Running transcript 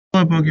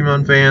Hello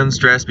Pokemon fans,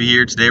 Straspy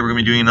here. Today we're going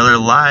to be doing another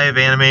live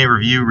anime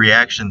review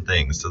reaction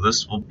thing. So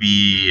this will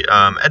be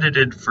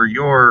edited for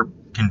your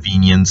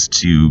convenience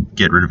to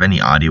get rid of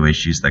any audio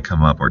issues that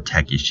come up or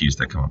tech issues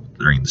that come up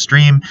during the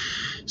stream.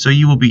 So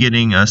you will be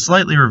getting a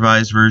slightly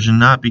revised version,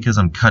 not because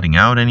I'm cutting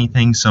out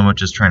anything so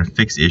much as trying to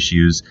fix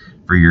issues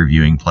for your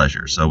viewing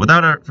pleasure. So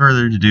without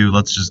further ado,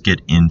 let's just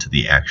get into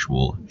the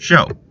actual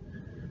show.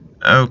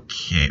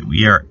 Okay,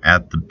 we are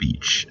at the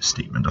beach.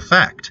 Statement of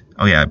fact.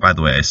 Oh yeah, by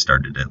the way, I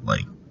started at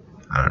like,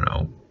 I don't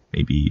know,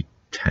 maybe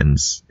 10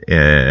 seconds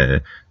ago.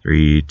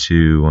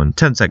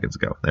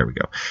 There we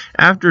go.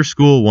 After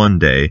school one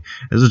day,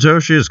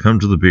 Satoshi has come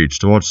to the beach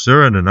to watch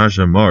Surin and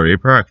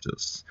Ashimari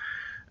practice.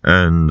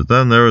 And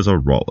then there is a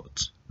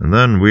Rowlet. And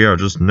then we are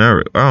just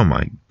oh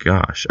my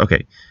gosh.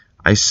 Okay,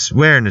 I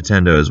swear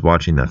Nintendo is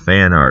watching the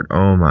fan art.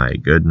 Oh my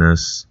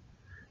goodness.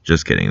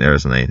 Just kidding, there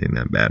isn't anything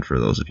that bad for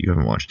those of you who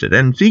haven't watched it.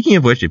 And speaking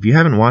of which, if you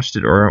haven't watched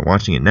it or aren't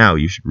watching it now,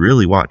 you should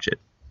really watch it.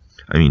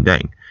 I mean,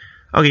 dang.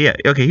 Okay, yeah,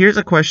 okay, here's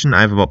a question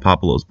I have about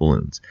Popolo's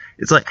balloons.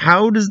 It's like,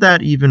 how does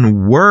that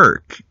even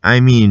work?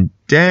 I mean,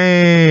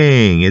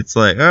 dang. It's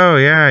like, oh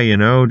yeah, you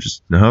know,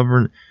 just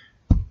hovering.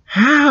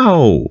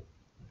 How?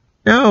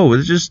 No,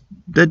 it's just,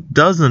 that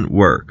doesn't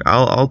work.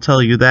 I'll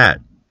tell you that.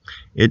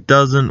 It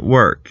doesn't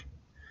work.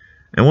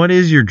 And what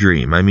is your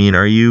dream? I mean,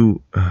 are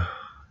you...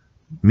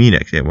 Me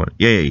next. Yeah,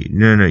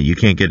 no, you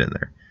can't get in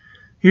there.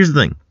 Here's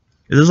the thing.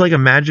 This is like a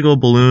magical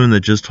balloon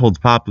that just holds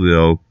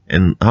Popplio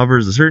and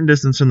hovers a certain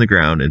distance from the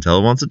ground until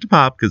it wants it to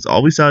pop, because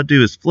all we saw it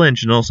do is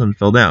flinch and all of a sudden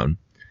fell down.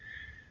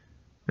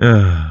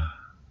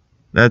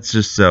 That's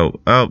just so...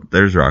 Oh,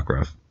 there's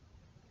Rockruff.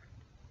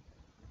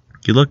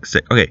 You look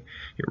sick. Okay,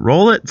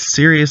 Rowlet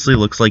seriously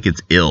looks like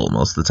it's ill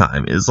most of the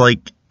time. It's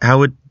like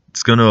how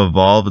it's going to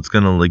evolve. It's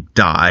going to like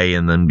die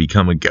and then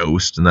become a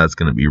ghost, and that's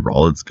going to be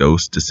Rowlet's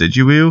ghost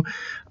Decidueye.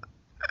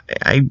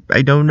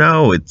 I don't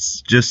know.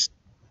 It's just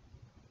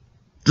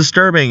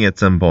disturbing at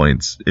some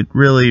points. It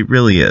really,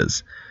 really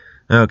is.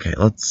 Okay,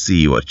 let's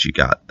see what you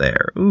got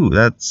there. Ooh,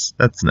 that's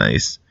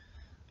nice.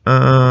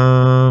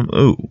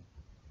 Ooh.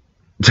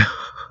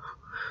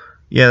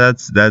 Yeah,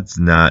 that's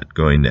not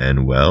going to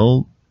end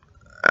well.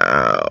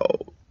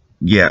 Oh.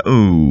 Yeah,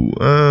 ooh.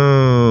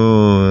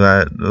 Oh,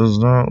 that does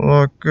not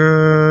look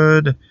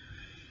good.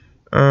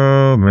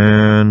 Oh,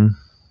 man.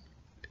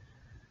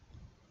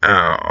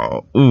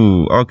 Oh,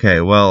 ooh, okay,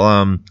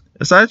 well,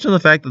 aside from the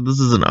fact that this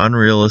is an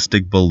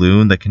unrealistic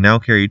balloon that can now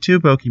carry 2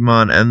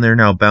 Pokemon, and they're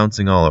now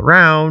bouncing all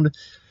around,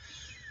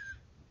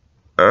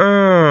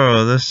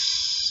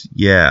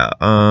 yeah,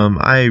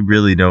 I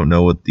really don't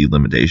know what the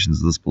limitations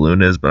of this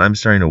balloon is, but I'm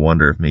starting to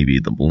wonder if maybe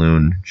the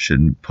balloon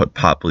should put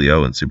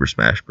Popplio in Super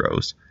Smash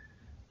Bros.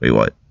 Wait,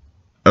 what?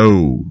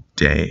 Oh,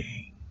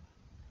 dang.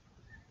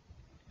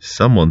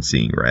 Someone's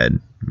seeing red.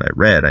 By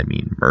red, I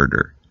mean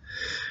murder.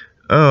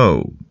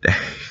 Oh,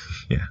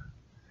 yeah.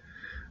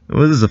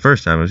 Well, this is the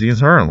first time I've seen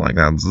her like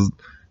that. This is,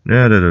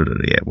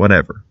 yeah,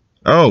 whatever.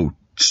 Oh,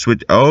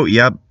 switch. Oh,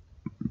 yep.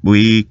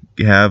 We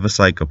have a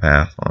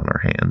psychopath on our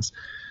hands.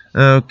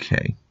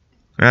 Okay,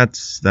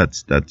 that's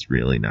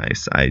really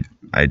nice. I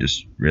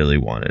just really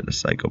wanted a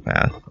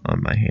psychopath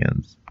on my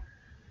hands.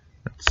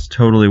 That's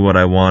totally what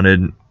I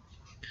wanted.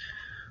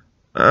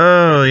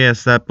 Oh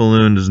yes, that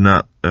balloon does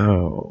not.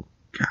 Oh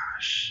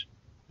gosh,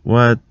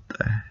 what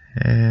the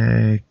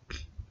heck?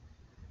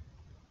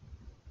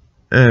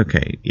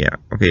 Okay, yeah.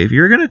 Okay, if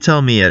you're going to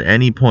tell me at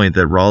any point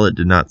that Rowlet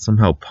did not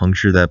somehow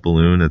puncture that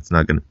balloon, it's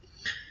not going to...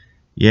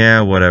 Yeah,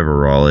 whatever,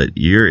 Rowlet.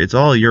 It's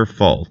all your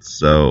fault,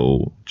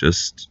 so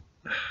just...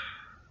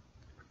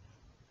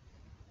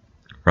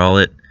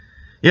 Rowlet.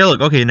 Yeah, look,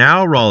 okay,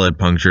 now Rowlet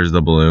punctures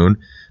the balloon.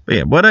 But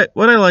yeah, what I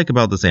like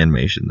about this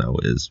animation, though,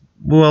 is,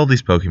 well,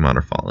 these Pokemon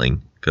are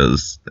falling,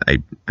 because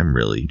I'm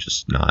really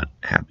just not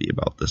happy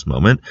about this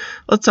moment.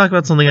 Let's talk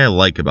about something I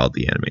like about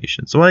the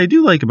animation. So what I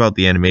do like about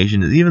the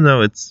animation is, even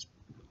though it's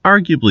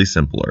arguably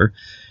simpler,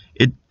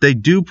 they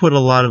do put a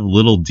lot of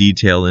little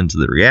detail into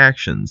the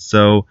reactions.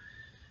 So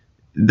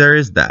there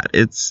is that.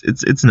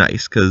 It's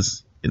nice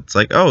because it's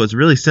like, oh, it's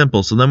really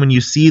simple. So then when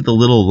you see the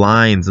little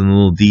lines and the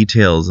little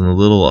details and the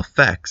little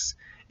effects,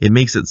 it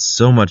makes it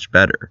so much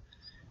better.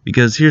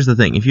 Because here's the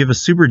thing, if you have a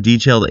super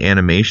detailed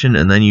animation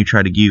and then you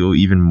try to go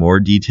even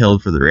more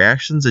detailed for the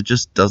reactions, it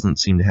just doesn't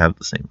seem to have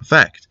the same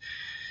effect.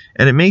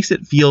 And it makes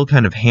it feel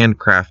kind of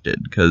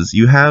handcrafted, because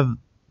you have,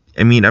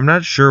 I mean, I'm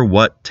not sure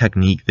what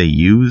technique they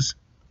use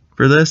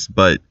for this,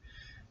 but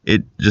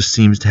it just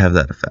seems to have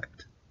that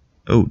effect.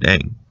 Oh,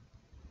 dang.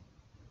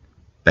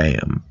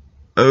 Bam.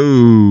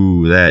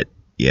 Oh, that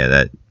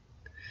isn't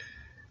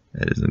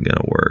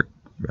gonna work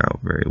out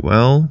very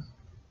well.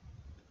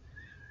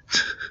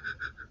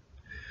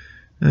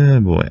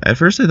 Oh boy. At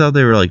first I thought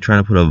they were like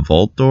trying to put a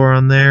vault door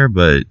on there,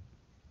 but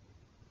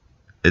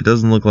it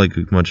doesn't look like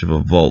much of a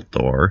vault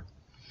door.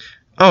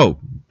 Oh,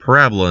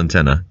 parabola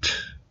antenna.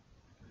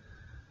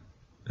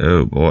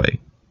 Oh boy.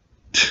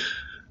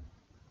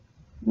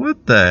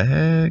 What the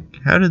heck?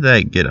 How did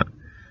that get on?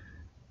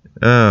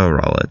 Oh,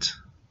 Rowlet.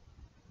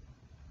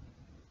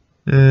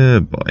 Oh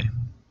boy.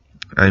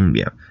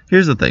 Yeah.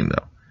 Here's the thing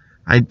though.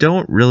 I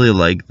don't really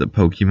like the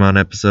Pokemon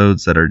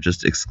episodes that are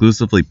just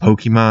exclusively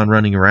Pokemon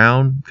running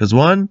around. Because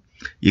one,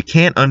 you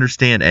can't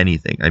understand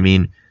anything. I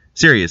mean,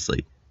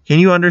 seriously, can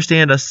you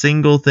understand a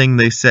single thing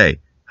they say?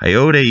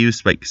 Hyode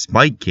used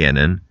spike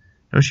cannon.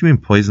 Don't you mean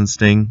poison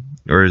sting?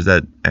 Or is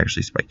that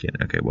actually spike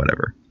cannon? Okay,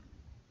 whatever.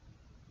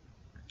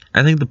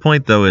 I think the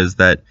point though is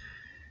that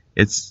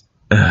it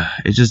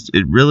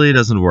really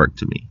doesn't work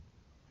to me.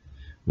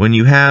 When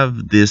you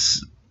have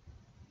this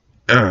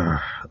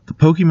the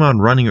Pokemon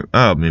running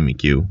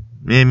Mimikyu.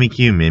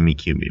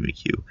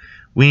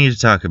 We need to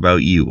talk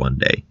about you one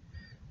day.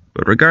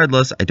 But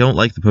regardless, I don't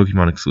like the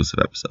Pokemon exclusive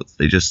episodes.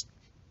 They just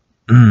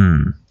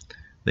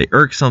they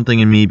irk something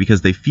in me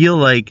because they feel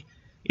like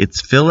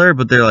it's filler,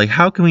 but they're like,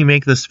 how can we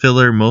make this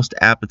filler most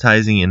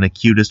appetizing in the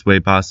cutest way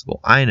possible?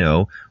 I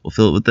know, we'll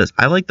fill it with this.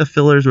 I like the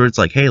fillers where it's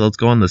like, hey, let's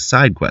go on this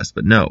side quest,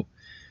 but no.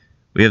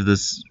 We have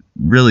this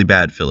really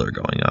bad filler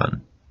going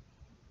on.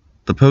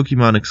 The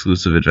Pokemon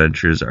exclusive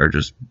adventures are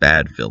just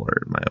bad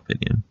filler, in my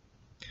opinion.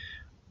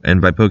 And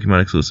by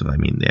Pokemon exclusive, I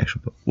mean the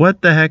actual...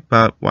 What the heck,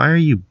 Bob? Why are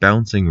you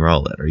bouncing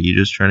Rowlet? Are you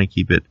just trying to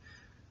keep it...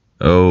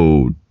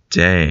 Oh,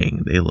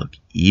 dang. They look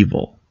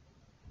evil.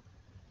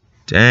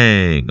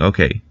 Dang.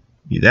 Okay.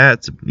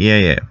 That's...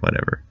 Yeah,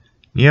 whatever.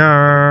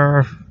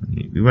 Yeah.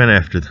 We went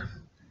after them.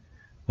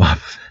 Wow.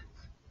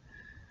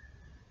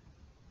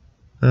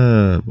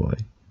 Oh, boy.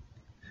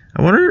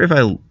 I wonder if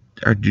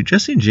do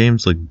Jesse and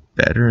James look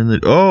better in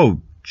the...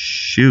 Oh,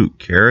 shoot.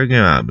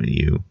 Karagam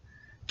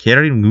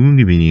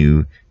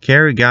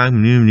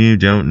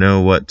don't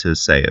know what to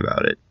say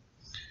about it.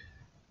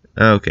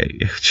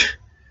 Okay.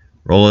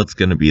 Rowlet's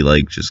gonna be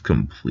like just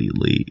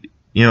completely...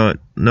 You know what?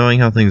 Knowing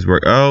how things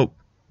work... Oh!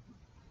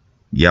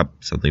 Yep,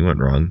 something went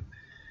wrong.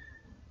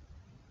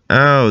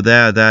 Oh,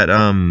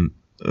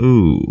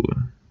 ooh.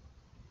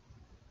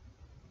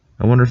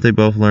 I wonder if they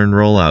both learned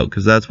Rollout,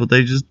 because that's what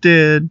they just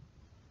did.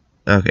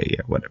 Okay,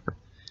 yeah, whatever.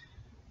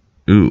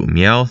 Ooh,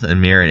 Meowth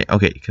and Mireille.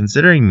 Okay,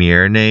 considering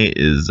Mireille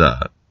is,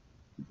 I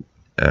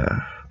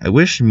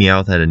wish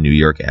Meowth had a New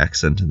York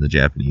accent in the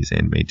Japanese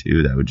anime,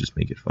 too. That would just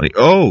make it funny.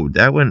 Oh,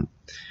 that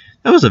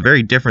was a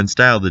very different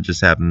style that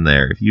just happened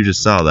there. If you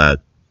just saw that.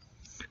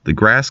 The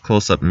grass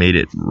close-up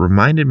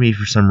reminded me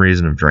for some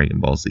reason of Dragon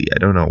Ball Z. I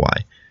don't know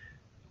why.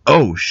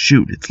 Oh,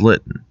 shoot, it's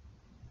Litten.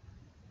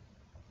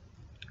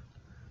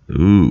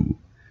 Ooh.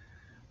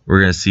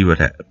 We're gonna see what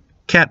happens.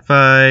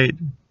 Catfight!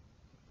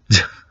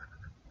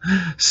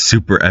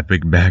 Super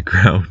epic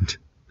background.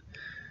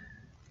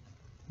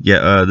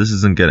 Yeah, this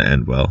isn't gonna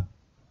end well.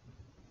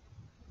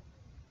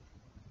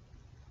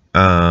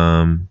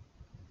 Oh,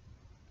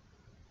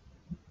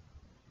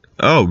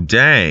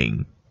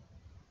 dang.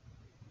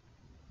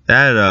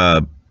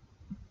 That,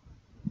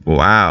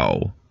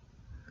 wow.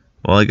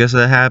 Well, I guess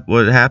what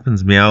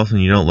happens, Meowth,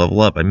 when you don't level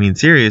up. I mean,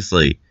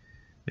 seriously.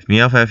 If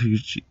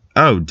Meowth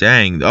oh,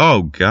 dang.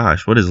 Oh,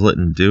 gosh. What is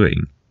Litten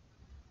doing?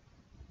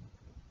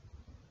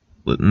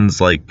 Litten's,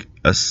 like,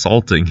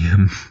 assaulting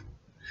him.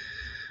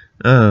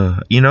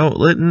 You know,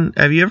 Litten,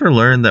 have you ever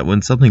learned that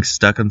when something's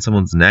stuck on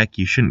someone's neck,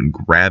 you shouldn't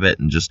grab it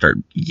and just start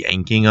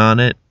yanking on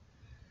it?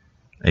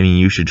 I mean,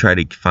 you should try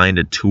to find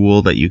a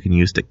tool that you can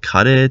use to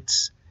cut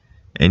it.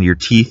 And your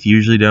teeth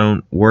usually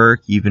don't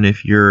work, even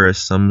if you're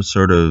some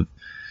sort of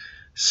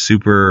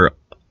super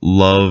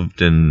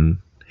loved and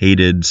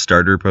hated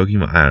starter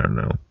Pokemon. I don't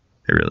know.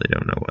 I really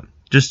don't know what.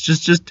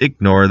 Just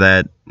ignore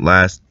that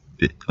last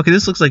bit. Okay,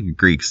 this looks like a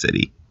Greek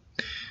city.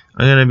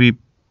 I'm gonna be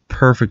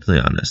perfectly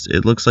honest.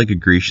 It looks like a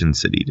Grecian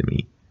city to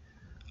me.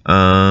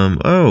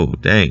 Oh,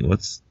 dang.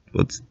 What's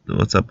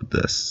up with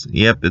this?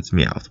 Yep, it's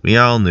Meowth. We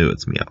all knew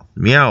it's Meowth.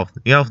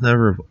 Meowth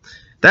never...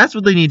 That's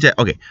what they need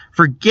to... Okay,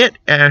 forget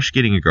Ash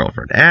getting a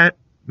girlfriend.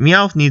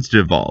 Meowth needs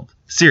to evolve.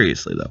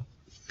 Seriously, though.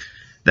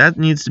 That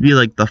needs to be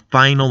like the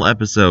final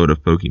episode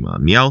of Pokemon.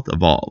 Meowth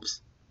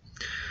evolves.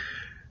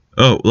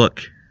 Oh,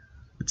 look.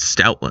 It's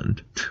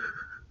Stoutland.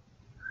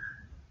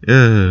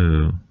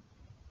 Oh.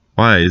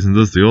 Why isn't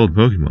this the old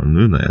Pokemon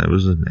Moonlight? That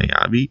was a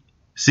Nayabi.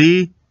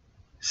 See?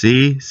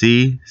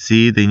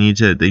 They need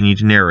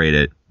to narrate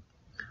it.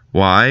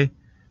 Why?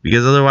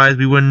 Because otherwise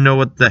we wouldn't know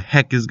what the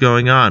heck is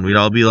going on. We'd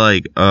all be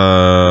like,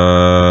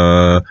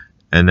 and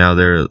now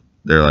they're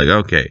like,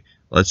 okay,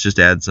 let's just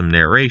add some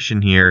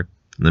narration here,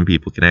 and then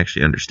people can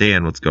actually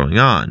understand what's going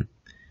on.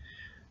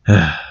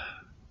 Wow,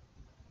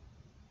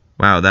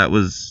 that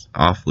was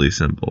awfully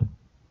simple.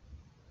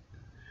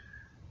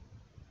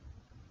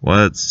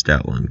 What's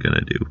Stoutland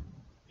gonna do?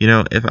 You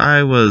know, if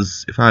I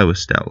was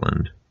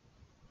Stoutland,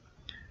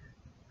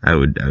 I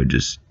would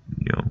just,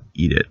 you know,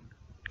 eat it,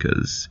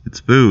 because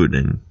it's food,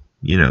 and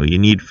you know, you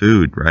need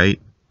food, right?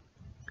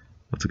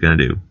 What's it gonna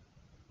do?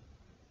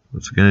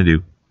 What's it gonna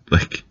do?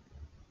 Like,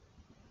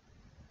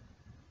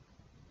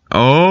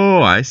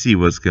 oh, I see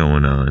what's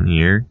going on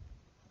here.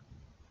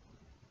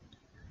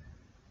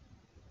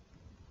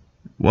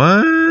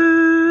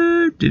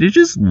 What? Did it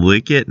just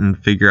lick it and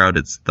figure out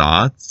its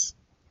thoughts?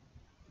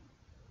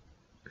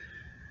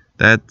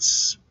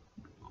 That's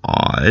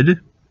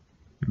odd.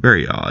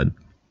 Very odd.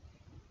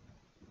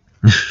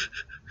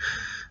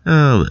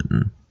 Oh,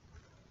 Litten.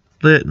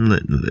 Litten.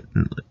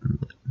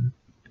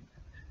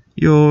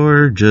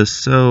 You're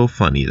just so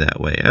funny that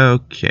way.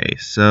 Okay,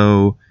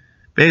 so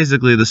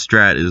basically the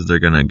strat is they're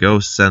gonna go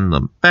send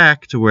them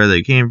back to where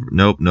they came from.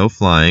 Nope, no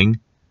flying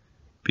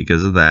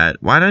because of that.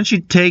 Why don't you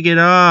take it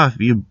off,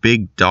 you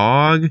big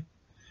dog?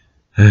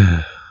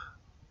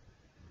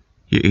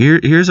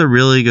 Here's a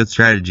really good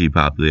strategy,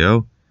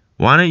 Poplio.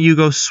 Why don't you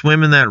go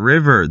swim in that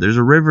river? There's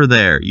a river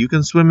there. You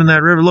can swim in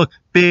that river. Look,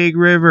 big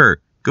river.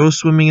 Go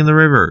swimming in the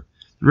river.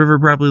 The river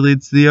probably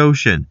leads to the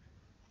ocean.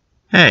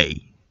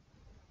 Hey.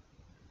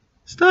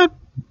 Stop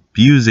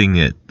abusing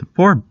it. The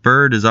poor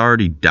bird is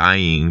already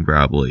dying,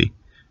 probably.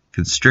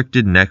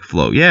 Constricted neck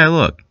flow. Yeah,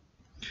 look.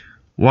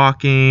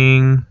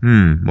 Walking.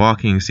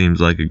 Walking seems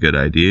like a good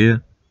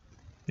idea.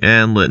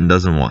 And Litten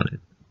doesn't want it.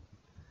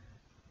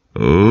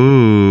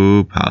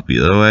 Oh,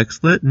 Populo X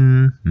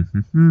Litten.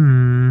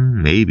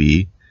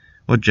 Maybe.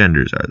 What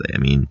genders are they? I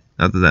mean,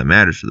 not that that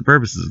matters for the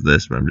purposes of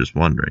this, but I'm just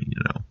wondering,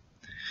 you know.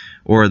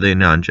 Or are they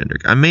non-gender?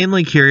 I'm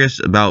mainly curious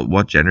about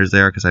what genders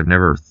they are because I've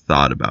never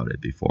thought about it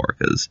before.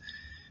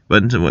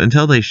 But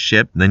until they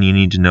ship, then you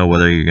need to know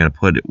whether you're going to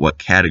put it, what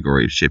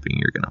category of shipping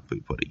you're going to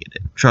be putting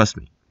it in. Trust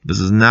me, this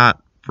is not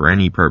for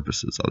any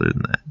purposes other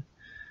than that.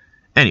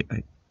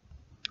 Anyway.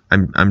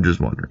 I'm just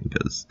wondering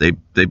because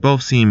they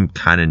both seem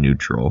kind of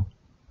neutral.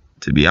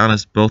 To be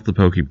honest, both the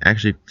Pokemon...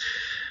 Actually,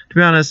 to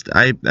be honest,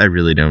 I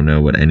really don't know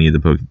what any of the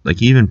Pokemon...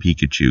 Like, even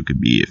Pikachu could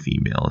be a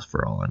female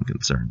for all I'm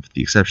concerned. With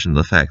the exception of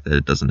the fact that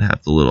it doesn't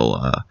have the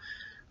little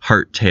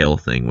heart tail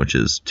thing, which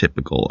is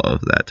typical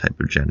of that type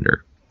of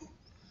gender.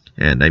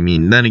 And, I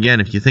mean, then again,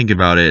 if you think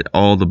about it,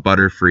 all the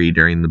Butterfree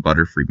during the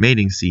Butterfree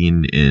mating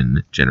scene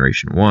in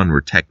Generation 1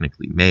 were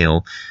technically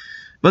male.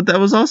 But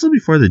that was also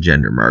before the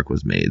gender mark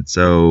was made,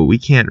 so we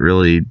can't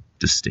really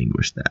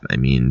distinguish that. I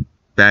mean,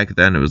 back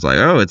then it was like,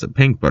 oh, it's a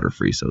pink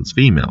Butterfree, so it's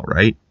female,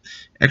 right?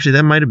 Actually,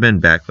 that might have been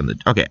back when the...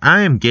 Okay,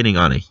 I am getting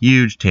on a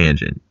huge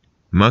tangent.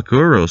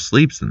 Makuro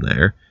sleeps in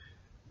there.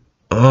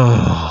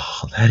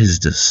 Oh, that is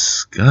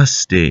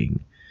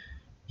disgusting.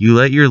 You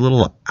let your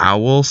little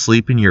owl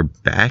sleep in your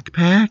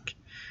backpack?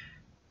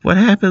 What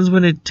happens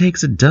when it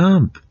takes a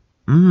dump?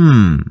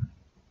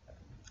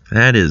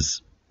 That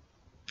is...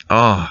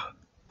 Oh...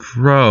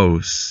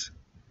 gross.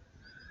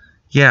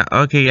 Yeah,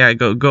 okay, yeah,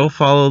 go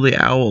follow the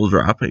owl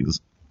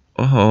droppings.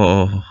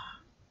 Oh.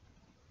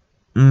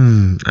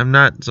 I'm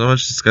not so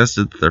much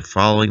disgusted that they're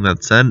following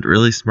that scent.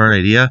 Really smart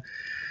idea.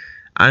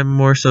 I'm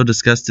more so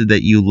disgusted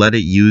that you let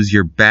it use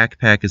your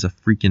backpack as a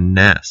freaking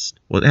nest.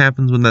 What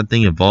happens when that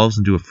thing evolves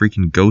into a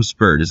freaking ghost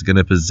bird? Is it going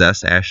to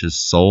possess Ash's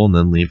soul and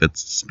then leave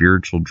its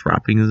spiritual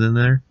droppings in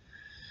there?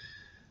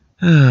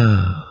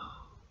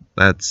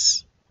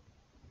 It's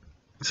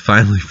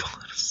finally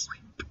fallen asleep.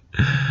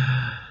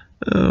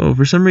 Oh,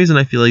 for some reason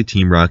I feel like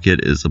Team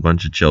Rocket is a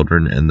bunch of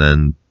children and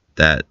then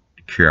that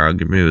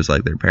Kurogami was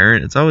like their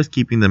parent. It's always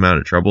keeping them out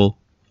of trouble.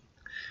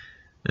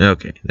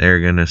 Okay, they're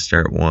gonna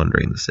start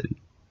wandering the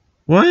city.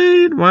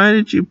 Why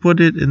did you put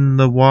it in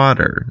the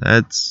water?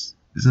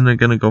 Isn't it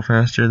gonna go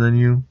faster than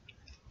you?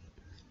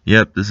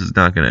 Yep, this is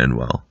not gonna end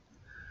well.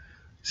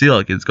 See,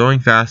 look, it's going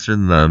faster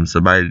than them,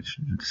 so by the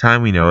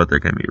time we know it, they're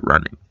gonna be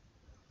running.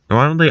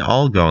 Why don't they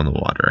all go in the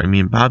water? I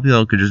mean,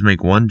 Popplio could just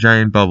make one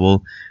giant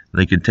bubble.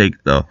 They could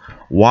take the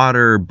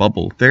water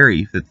bubble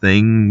fairy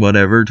thing,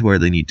 whatever, to where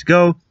they need to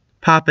go,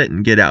 pop it,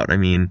 and get out. I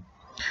mean,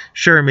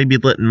 sure, maybe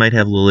Litten might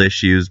have little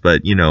issues,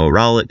 but, you know,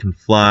 Rowlet can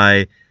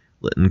fly.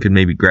 Litten could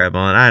maybe grab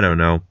on. I don't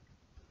know.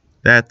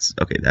 Yeah.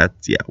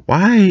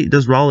 Why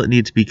does Rowlet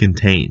need to be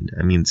contained?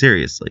 I mean,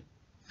 seriously.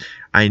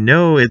 I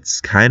know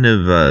it's kind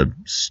of a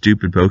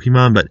stupid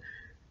Pokemon, but...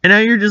 And now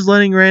you're just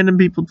letting random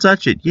people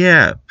touch it.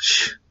 Yeah.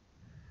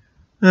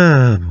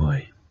 Oh,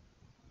 boy.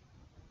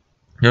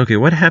 Okay,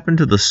 what happened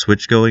to the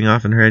switch going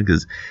off in her head?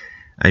 Because,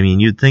 I mean,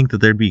 you'd think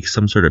that there'd be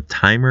some sort of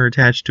timer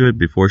attached to it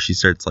before she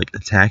starts, like,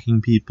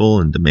 attacking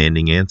people and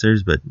demanding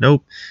answers, but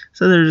nope.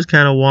 So they're just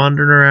kind of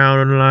wandering around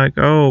and like,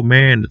 oh,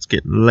 man, it's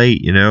getting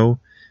late, you know?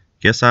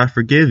 Guess I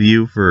forgive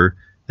you for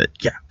that.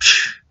 Yeah.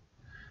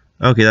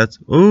 Okay,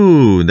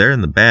 ooh, they're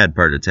in the bad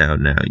part of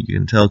town now. You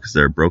can tell because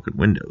there are broken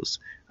windows.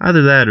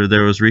 Either that or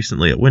there was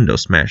recently a window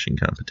smashing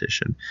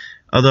competition.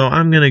 Although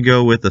I'm going to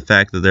go with the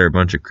fact that there are a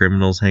bunch of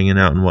criminals hanging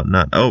out and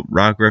whatnot. Oh,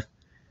 Rockruff.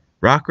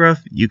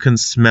 Rockruff, you can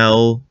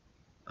smell...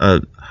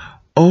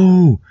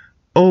 Oh,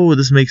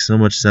 this makes so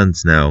much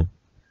sense now.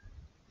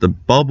 The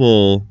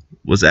bubble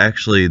was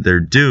actually their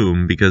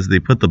doom because they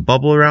put the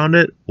bubble around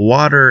it.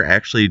 Water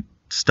actually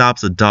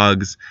stops a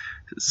dog's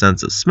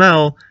sense of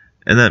smell.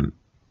 And then...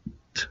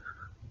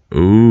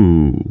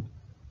 Ooh.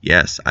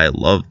 Yes, I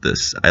love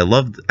this. I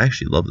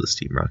actually love this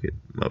Team Rocket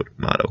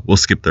motto. We'll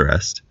skip the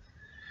rest.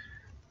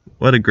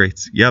 What a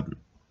great... Yep.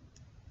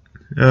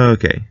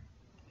 Okay.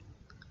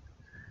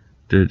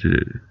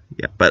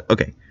 Yeah, but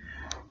okay.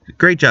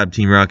 Great job,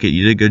 Team Rocket.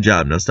 You did a good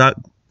job. Now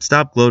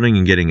stop gloating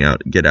and get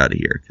out of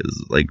here.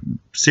 Because, like,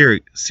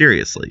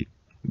 seriously,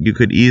 you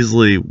could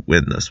easily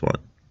win this one.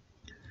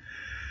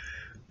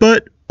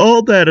 But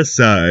all that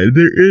aside,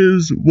 there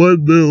is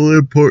one little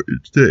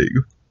important thing.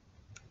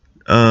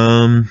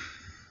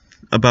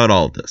 about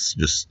all of this.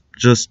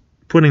 Just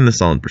putting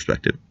this all in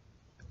perspective.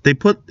 They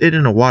put it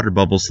in a water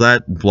bubble, so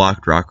that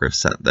blocked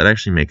Rockruff's scent. That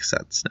actually makes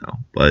sense now.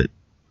 But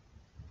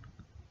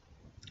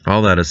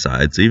all that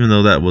aside, so even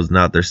though that was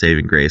not their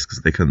saving grace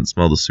because they couldn't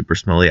smell the super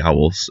smelly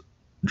owls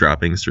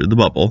droppings through the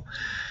bubble,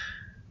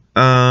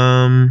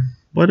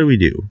 what do we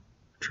do?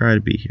 Try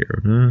to be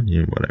here.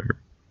 Yeah, whatever.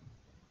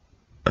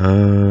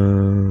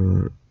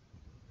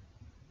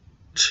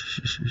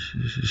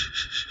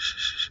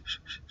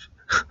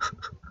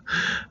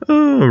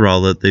 Oh,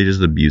 Rowlet, they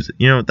just abuse it.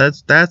 You know,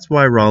 that's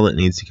why Rowlet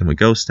needs to become a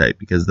ghost type,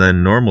 because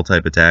then normal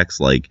type attacks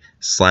like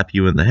slap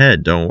you in the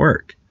head don't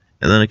work.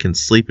 And then it can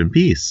sleep in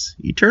peace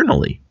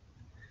eternally.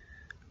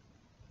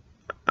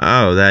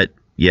 Oh, that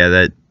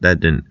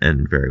didn't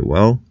end very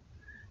well.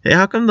 Hey,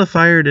 how come the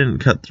fire didn't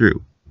cut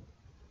through?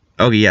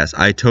 Okay, yes,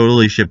 I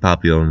totally ship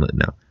Popular and Litten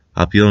now.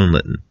 Popular and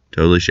Litten.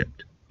 Totally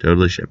shipped.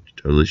 Totally shipped.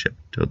 Totally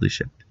shipped. Totally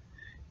shipped.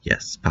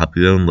 Yes,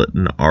 Popular and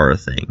Litten are a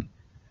thing.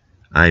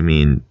 I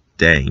mean,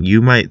 dang,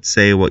 you might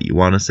say what you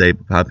want to say,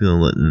 but Popular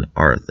and Litten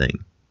are a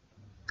thing.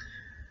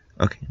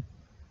 Okay.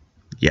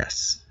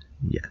 Yes.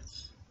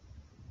 Yes.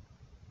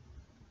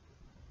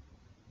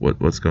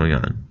 What's going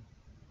on?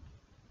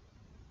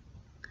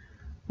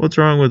 What's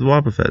wrong with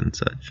Wobbuffet and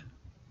such?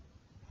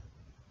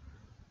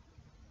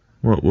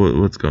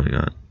 What's going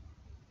on?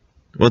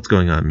 What's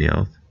going on,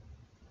 Meowth?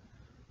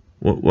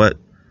 What?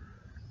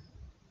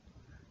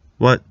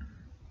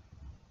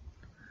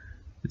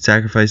 It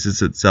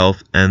sacrifices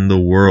itself and the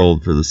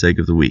world for the sake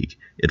of the weak.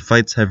 It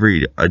fights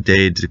every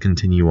day to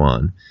continue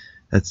on.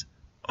 That's...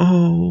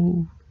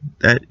 Oh,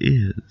 that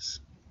is...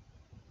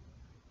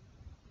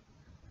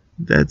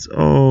 That's...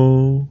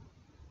 Oh...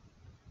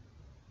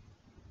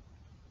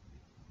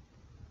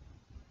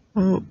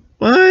 Oh,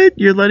 what?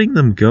 You're letting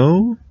them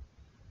go?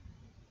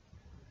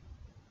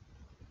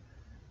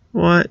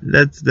 What?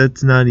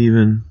 That's not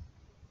even...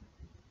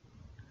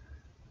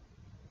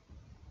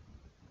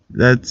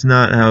 That's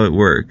not how it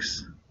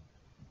works.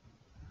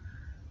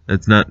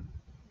 That's not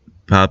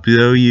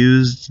Populo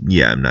used?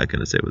 Yeah, I'm not going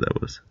to say what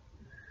that was.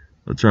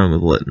 What's wrong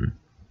with Litten?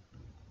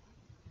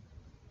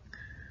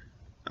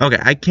 Okay,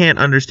 I can't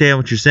understand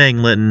what you're saying,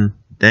 Litten.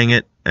 Dang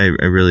it. I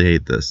really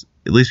hate this.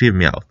 At least we have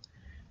Meowth.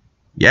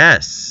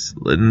 Yes!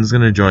 Litten's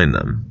going to join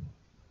them.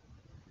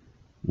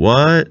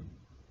 What?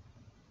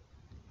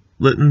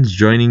 Litten's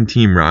joining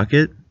Team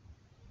Rocket?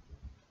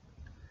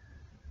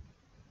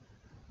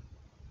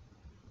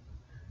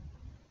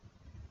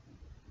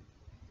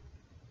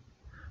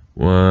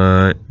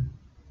 What?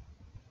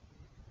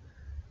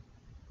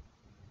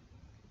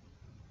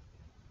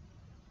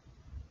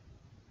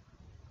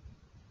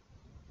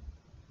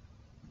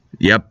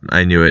 Yep,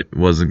 I knew it.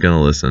 Wasn't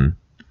gonna listen.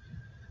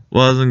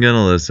 Wasn't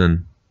gonna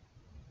listen.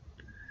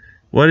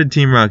 What did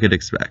Team Rocket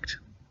expect?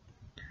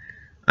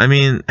 I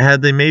mean,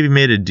 had they maybe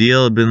made a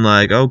deal, it'd been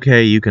like,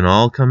 okay, you can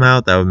all come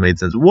out, that would have made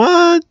sense.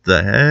 What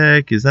the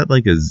heck? Is that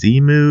like a Z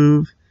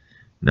move?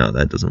 No,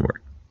 that doesn't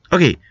work.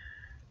 Okay,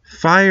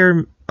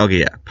 fire...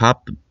 Okay, yeah,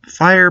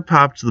 fire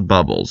popped the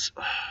bubbles.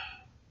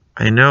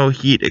 I know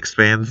heat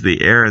expands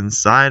the air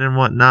inside and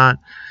whatnot,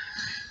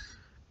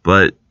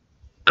 but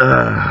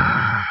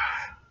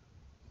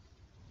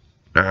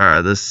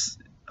this...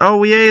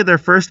 Oh, yay, their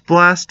first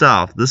blast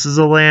off. This is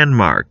a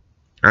landmark.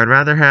 I'd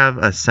rather have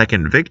a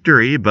second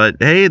victory, but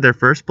hey, their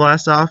first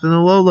blast off in the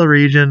Alola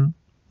region.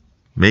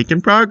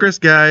 Making progress,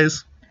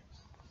 guys.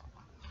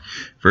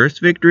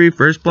 First victory,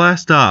 first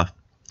blast off.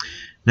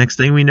 Next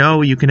thing we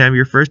know, you can have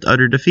your first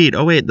utter defeat.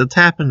 Oh wait, that's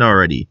happened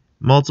already.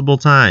 Multiple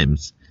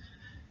times.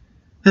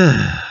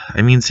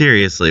 I mean,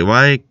 seriously,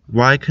 why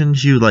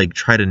couldn't you, like,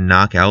 try to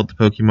knock out the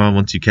Pokemon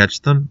once you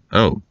catch them?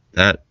 Oh,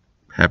 that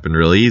happened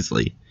really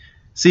easily.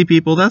 See,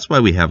 people, that's why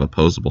we have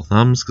opposable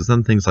thumbs, because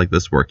then things like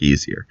this work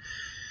easier.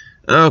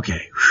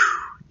 Okay.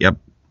 Yep.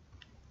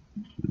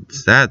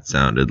 That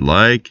sounded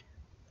like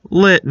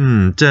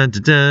Litten. Dun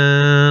dun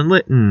dun.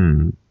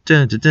 Litten.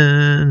 Dun dun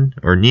dun.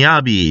 Or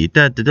Niabi.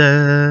 Dun dun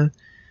dun.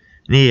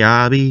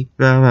 Niabi.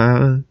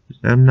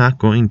 I'm not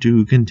going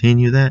to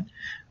continue that.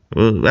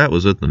 Well, that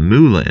was with the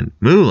Mooland.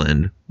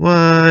 Mooland?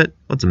 What?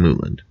 What's a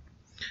Mooland?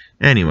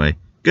 Anyway,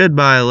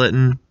 goodbye,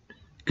 Litten.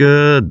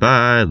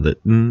 Goodbye,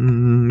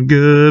 Litten.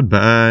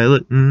 Goodbye,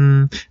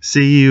 Litten.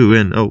 See you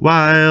in a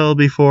while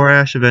before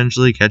Ash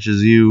eventually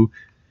catches you.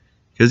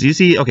 Because you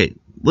see, okay,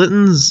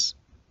 Litten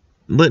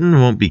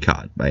won't be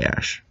caught by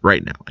Ash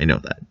right now. I know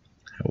that.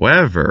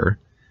 However,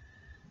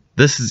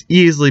 this is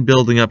easily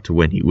building up to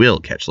when he will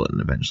catch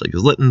Litten eventually.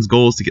 Because Litten's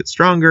goal is to get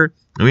stronger,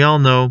 and we all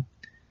know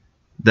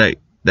that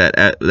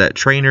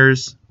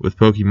trainers with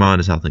Pokemon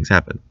is how things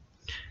happen.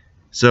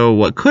 So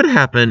what could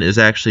happen is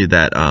actually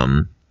that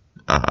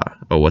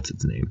what's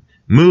its name?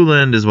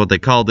 Mooland is what they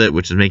called it,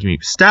 which is making me...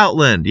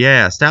 Stoutland!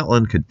 Yeah,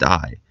 Stoutland could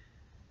die.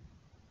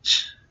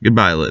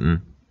 Goodbye,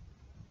 Litten.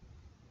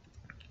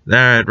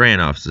 That ran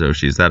off,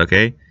 Satoshi. Is that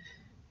okay?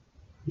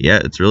 Yeah,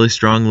 it's a really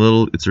strange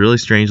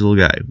little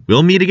guy.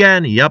 We'll meet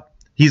again. Yep,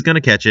 he's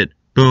gonna catch it.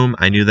 Boom,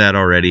 I knew that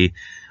already.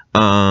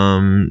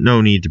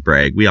 No need to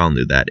brag. We all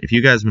knew that. If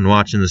you guys have been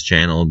watching this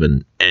channel and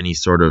been any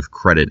sort of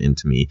credit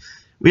into me,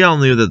 We all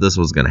knew that this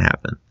was going to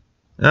happen.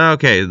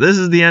 Okay, this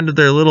is the end of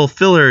their little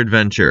filler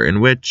adventure,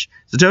 in which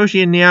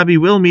Satoshi and Nyabi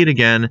will meet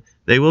again.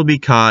 They will be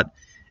caught.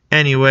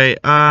 Anyway,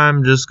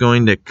 I'm just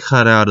going to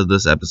cut out of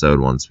this episode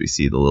once we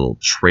see the little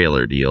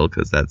trailer deal,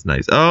 because that's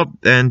nice. Oh,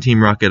 and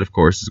Team Rocket, of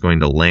course, is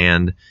going to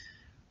land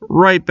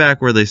right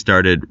back where they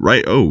started.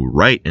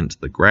 Right into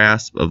the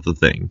grasp of the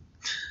thing.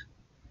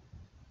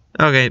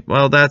 Okay,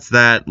 well, that's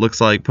that.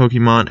 Looks like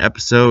Pokemon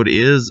episode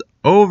is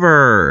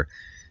over.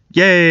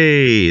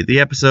 Yay! The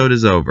episode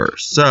is over.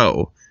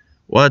 So,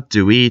 what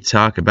do we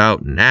talk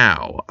about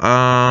now?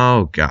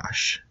 Oh,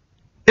 gosh.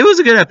 It was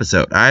a good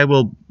episode. I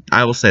will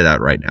say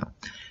that right now.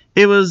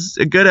 It was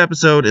a good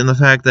episode in the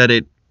fact that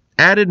it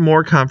added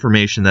more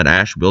confirmation that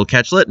Ash will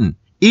catch Litten.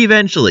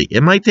 Eventually.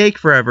 It might take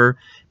forever,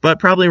 but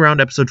probably around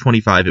episode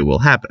 25 it will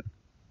happen.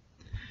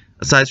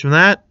 Aside from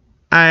that,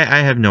 I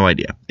have no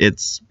idea.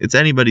 It's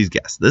anybody's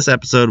guess. This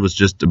episode was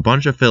just a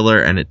bunch of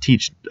filler, and it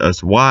teaches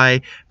us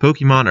why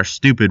Pokemon are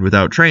stupid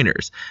without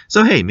trainers.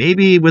 So hey,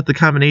 maybe with the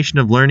combination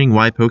of learning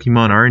why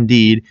Pokemon are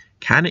indeed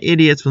kind of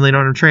idiots when they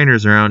don't have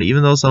trainers around,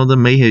 even though some of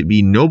them may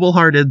be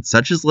noble-hearted,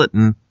 such as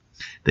Litten,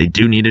 they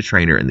do need a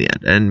trainer in the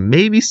end. And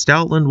maybe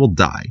Stoutland will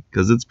die,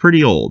 because it's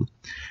pretty old.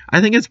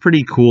 I think it's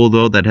pretty cool,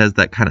 though, that it has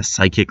that kind of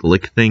psychic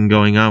lick thing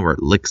going on, where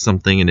it licks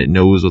something and it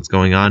knows what's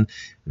going on.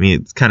 I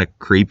mean, it's kind of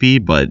creepy,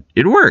 but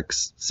it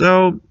works.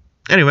 So,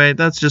 anyway,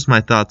 that's just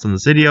my thoughts on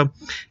this video.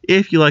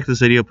 If you like this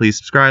video, please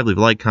subscribe, leave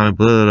a like, comment,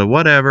 blah, blah, blah,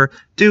 whatever.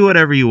 Do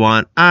whatever you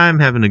want. I'm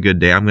having a good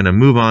day. I'm going to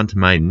move on to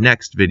my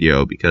next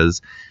video,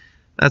 because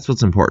that's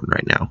what's important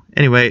right now.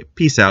 Anyway,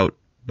 peace out.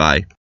 Bye.